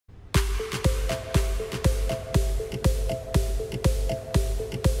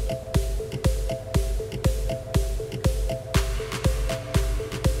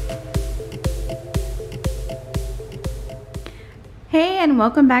and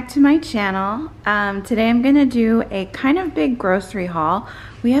welcome back to my channel. Today I'm gonna do a kind of big grocery haul.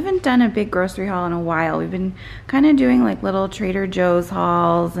 We haven't done a big grocery haul in a while. We've been kind of doing like little Trader Joe's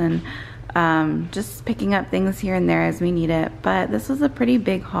hauls and just picking up things here and there as we need it. But this was a pretty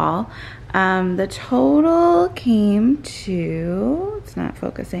big haul. The total came to, it's not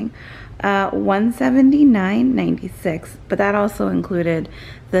focusing, $179.96, but that also included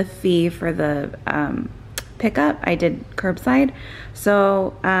the fee for the pickup. I did curbside,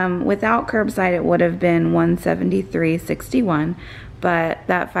 so without curbside it would have been $173.61, but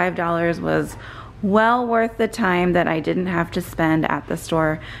that $5 was well worth the time that I didn't have to spend at the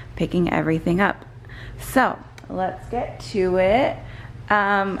store picking everything up. So let's get to it.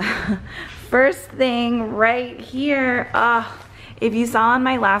 First thing right here, if you saw in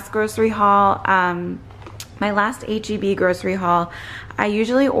my last grocery haul, my last HEB grocery haul, I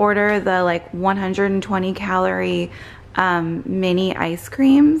usually order the like 120 calorie mini ice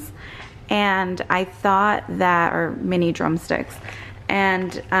creams, and I thought that, or mini drumsticks,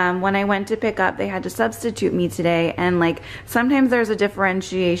 and when I went to pick up, they had to substitute me today, and like sometimes there's a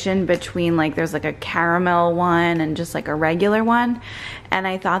differentiation between like there's like a caramel one and just like a regular one, and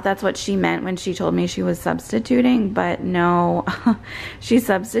I thought that's what she meant when she told me she was substituting, but no, she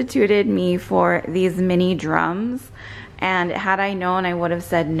substituted me for these mini drums, and had I known I would have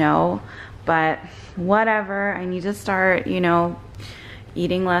said no, but whatever, I need to start, you know,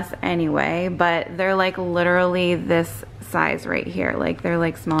 eating less anyway. But they're like literally this size right here, like they're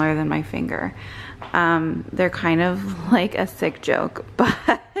like smaller than my finger. They're kind of like a sick joke,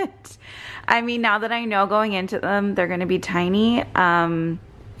 but I mean, now that I know going into them they're gonna be tiny,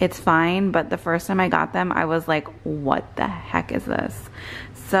 it's fine. But the first time I got them I was like, what the heck is this?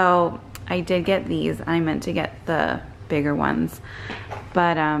 So I did get these. I meant to get the bigger ones,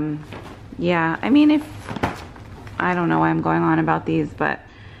 but yeah, I mean, if I don't know why I'm going on about these, but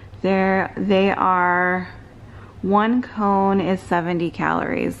they are, one cone is 70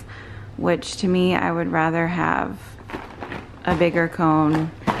 calories, which to me, I would rather have a bigger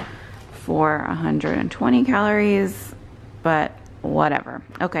cone for 120 calories, but whatever.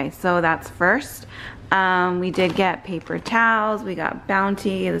 Okay, so that's first. We did get paper towels. We got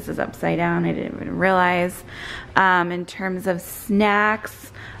Bounty. This is upside down. I didn't even realize. In terms of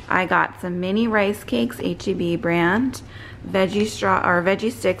snacks, I got some mini rice cakes, HEB brand.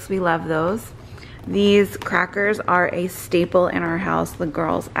 Veggie sticks, we love those. These crackers are a staple in our house. The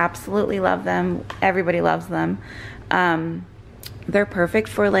girls absolutely love them. Everybody loves them. They're perfect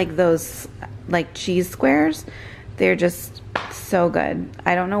for like those like cheese squares. They're just so good.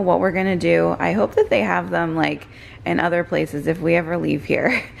 I don't know what we're gonna do. I hope that they have them like in other places if we ever leave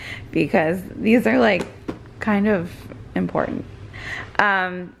here, because these are like kind of important.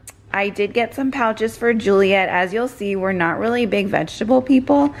 I did get some pouches for Juliet. As you'll see, we're not really big vegetable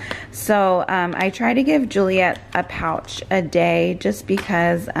people, so I try to give Juliet a pouch a day just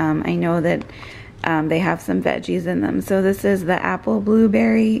because I know that they have some veggies in them. So this is the apple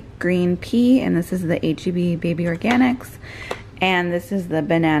blueberry green pea, and this is the HEB baby organics, and this is the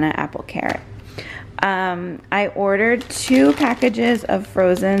banana apple carrot. I ordered 2 packages of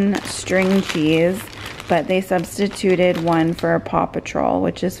frozen string cheese, but they substituted one for Paw Patrol,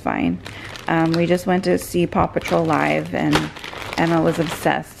 which is fine. We just went to see Paw Patrol live, and Emma was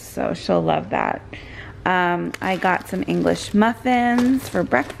obsessed, so she'll love that. I got some English muffins for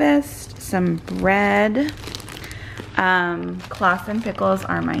breakfast, some bread. Claussen pickles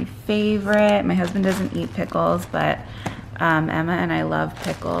are my favorite. My husband doesn't eat pickles, but Emma and I love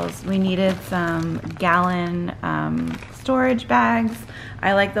pickles. We needed some gallon storage bags.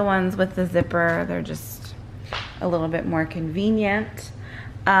 I like the ones with the zipper. They're just a little bit more convenient.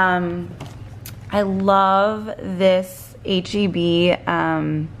 I love this HEB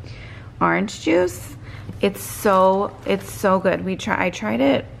orange juice. It's so good. I tried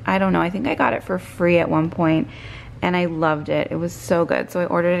it, I don't know, I think I got it for free at one point, and I loved it. It was so good, so I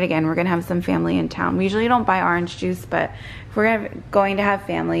ordered it again. We're gonna have some family in town. We usually don't buy orange juice, but if we're going to have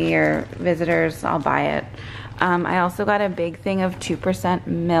family or visitors, I'll buy it. I also got a big thing of 2%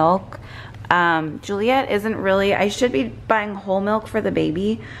 milk. Juliet isn't really, I should be buying whole milk for the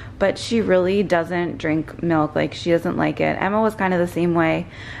baby, but she really doesn't drink milk. Like, she doesn't like it. Emma was kind of the same way.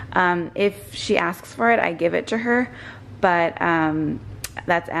 If she asks for it, I give it to her, but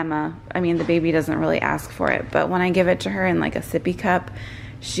that's Emma. I mean, the baby doesn't really ask for it, but when I give it to her in like a sippy cup,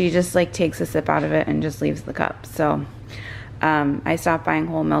 she just like takes a sip out of it and just leaves the cup. So I stopped buying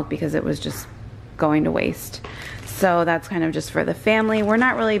whole milk because it was just going to waste. So that's kind of just for the family. We're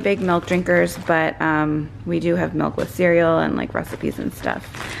not really big milk drinkers, but we do have milk with cereal and like recipes and stuff.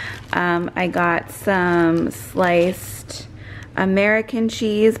 I got some sliced American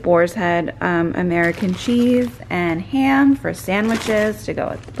cheese, Boar's Head American cheese, and ham for sandwiches to go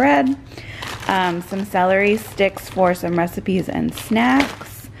with the bread. Some celery sticks for some recipes and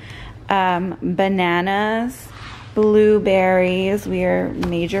snacks. Bananas, blueberries. We are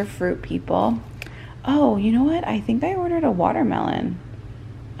major fruit people. Oh, you know what? I think I ordered a watermelon.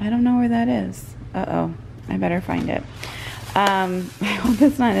 I don't know where that is. Uh-oh. I better find it. I hope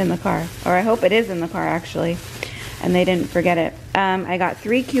it's not in the car. Or I hope it is in the car, actually. And they didn't forget it. I got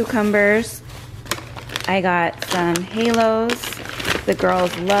 3 cucumbers. I got some halos. The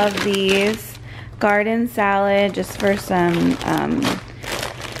girls love these. Garden salad, just for some,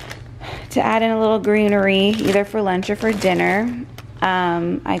 to add in a little greenery, either for lunch or for dinner.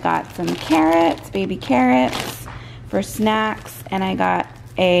 I got some carrots, baby carrots, for snacks. And I got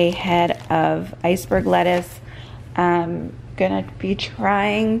a head of iceberg lettuce. Gonna be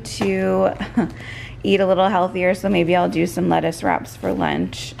trying to eat a little healthier, so maybe I'll do some lettuce wraps for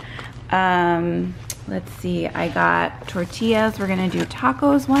lunch. Let's see, I got tortillas. We're gonna do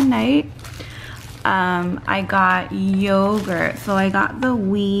tacos one night. I got yogurt. So I got the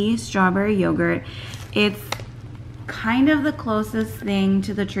Oui strawberry yogurt. It's kind of the closest thing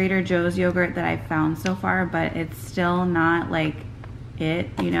to the Trader Joe's yogurt that I've found so far, but it's still not like it,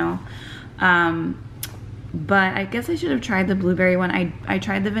 you know. But I guess I should have tried the blueberry one. I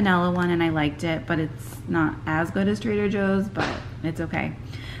tried the vanilla one and I liked it, but it's not as good as Trader Joe's, but it's okay.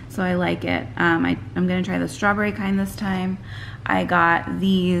 So I like it. I'm gonna try the strawberry kind this time. I got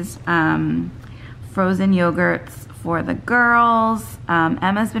these frozen yogurts for the girls.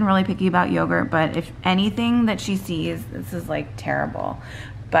 Emma's been really picky about yogurt, but if anything that she sees, this is like terrible,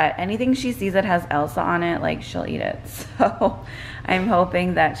 but anything she sees that has Elsa on it, like, she'll eat it. So I'm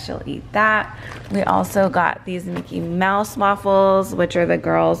hoping that she'll eat that. We also got these Mickey Mouse waffles, which are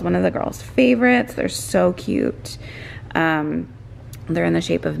one of the girls' favorites. They're so cute. They're in the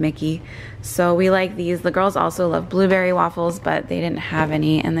shape of Mickey. So we like these. The girls also love blueberry waffles, but they didn't have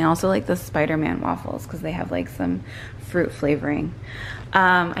any. And they also like the Spider-Man waffles because they have like some fruit flavoring.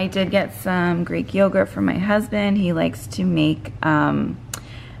 I did get some Greek yogurt for my husband. He likes to make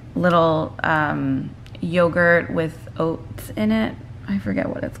little yogurt with oats in it. I forget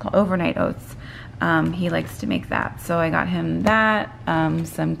what it's called. Overnight oats. He likes to make that. So I got him that.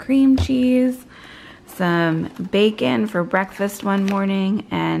 Some cream cheese. Some bacon for breakfast one morning,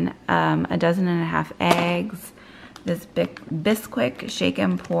 and 1.5 dozen eggs. This Bisquick shake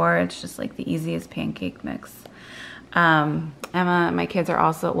and pour. It's just like the easiest pancake mix. Emma, my kids are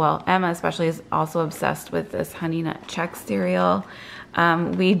also, well, Emma especially is also obsessed with this Honey Nut Chex cereal.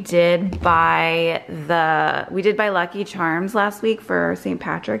 We did buy Lucky Charms last week for St.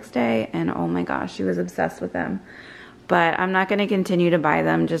 Patrick's Day, and oh my gosh, she was obsessed with them. But I'm not going to continue to buy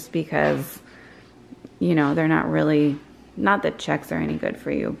them just because, you know, they're not really, not that Chex are any good for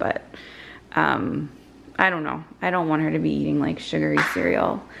you, but I don't know. I don't want her to be eating like sugary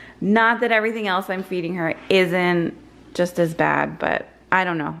cereal. Not that everything else I'm feeding her isn't just as bad, but I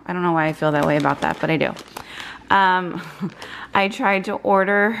don't know. I don't know why I feel that way about that, but I do. I tried to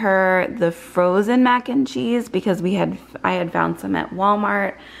order her the frozen mac and cheese because I had found some at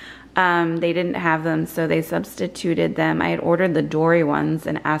Walmart. They didn't have them, so they substituted them. I had ordered the Dory ones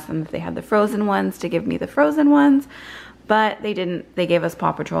and asked them if they had the frozen ones to give me the frozen ones, but they didn't. They gave us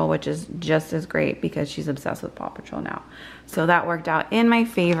Paw Patrol, which is just as great because she's obsessed with Paw Patrol now. So that worked out in my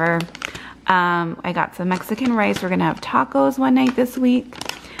favor. I got some Mexican rice. We're gonna have tacos one night this week.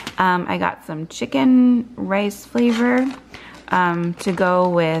 I got some chicken rice flavor to go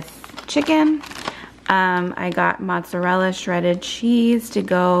with chicken. I got mozzarella shredded cheese to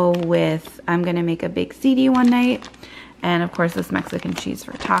go with, I'm gonna make a baked ziti one night. And of course this Mexican cheese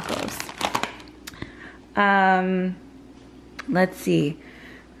for tacos. Let's see.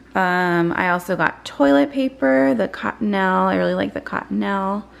 I also got toilet paper, the Cottonelle. I really like the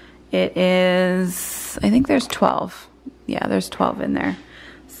Cottonelle. It is, I think there's 12. Yeah, there's 12 in there.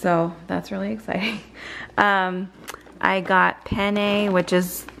 So that's really exciting. I got penne, which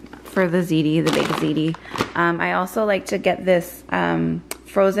is for the ziti, the baked ziti. I also like to get this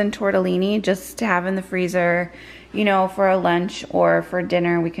frozen tortellini just to have in the freezer, you know, for a lunch or for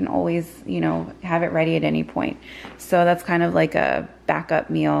dinner. We can always, you know, have it ready at any point. So that's kind of like a backup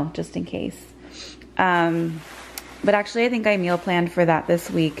meal just in case. But actually I think I meal planned for that this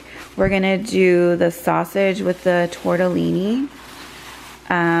week. We're gonna do the sausage with the tortellini.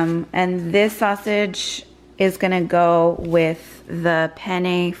 And this sausage is gonna go with the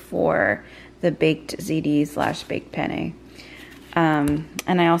penne for the baked ziti / baked penne. And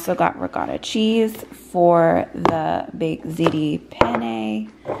I also got ricotta cheese for the baked ziti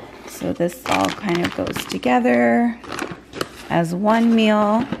penne. So this all kind of goes together. as one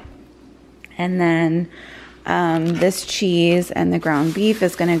meal. And then this cheese and the ground beef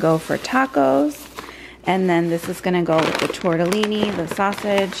is gonna go for tacos. And then this is gonna go with the tortellini, the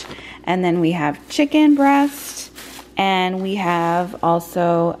sausage. And then we have chicken breast. And we have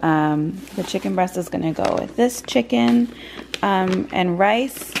also, the chicken breast is gonna go with this chicken and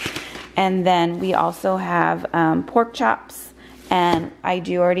rice. And then we also have pork chops. And I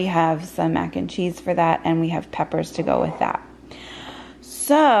do already have some mac and cheese for that. And we have peppers to go with that.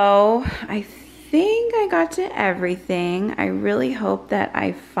 So I think I got to everything. I really hope that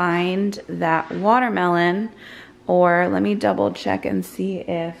I find that watermelon, or let me double check and see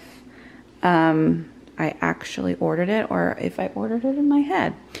if I actually ordered it or if I ordered it in my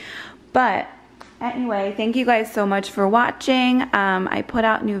head. But anyway, thank you guys so much for watching. I put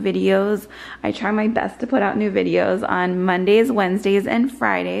out new videos. I try my best to put out new videos on Mondays, Wednesdays, and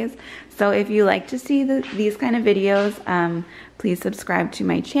Fridays. So if you like to see these kind of videos, please subscribe to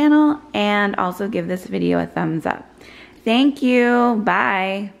my channel and also give this video a thumbs up. Thank you.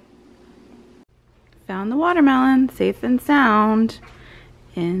 Bye. Found the watermelon safe and sound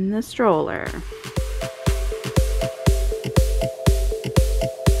in the stroller.